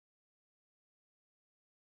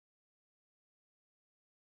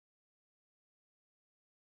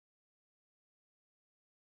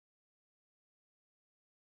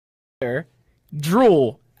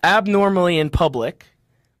drool abnormally in public,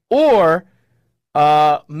 or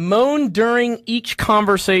moan during each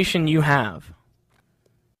conversation you have?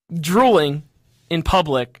 Drooling in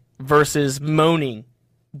public versus moaning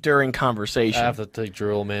during conversation. I have to take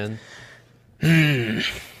drool, man.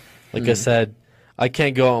 Like I said, I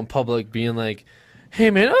can't go out in public being like, hey,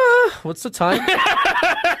 man, what's the time?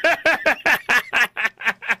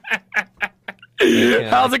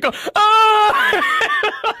 How's it going?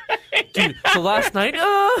 Dude, so last night,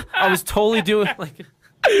 I was totally doing like...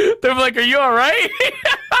 They're like, are you all right?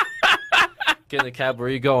 Get in the cab, where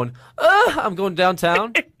are you going? I'm going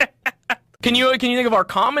downtown. Can you think of our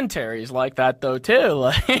commentaries like that, though, too?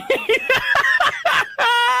 Like,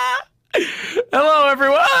 hello,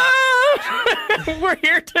 everyone. We're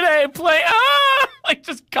here today. Play. Like,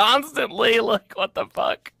 just constantly. Like, what the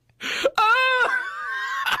fuck?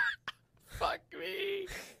 Fuck me.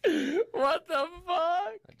 What the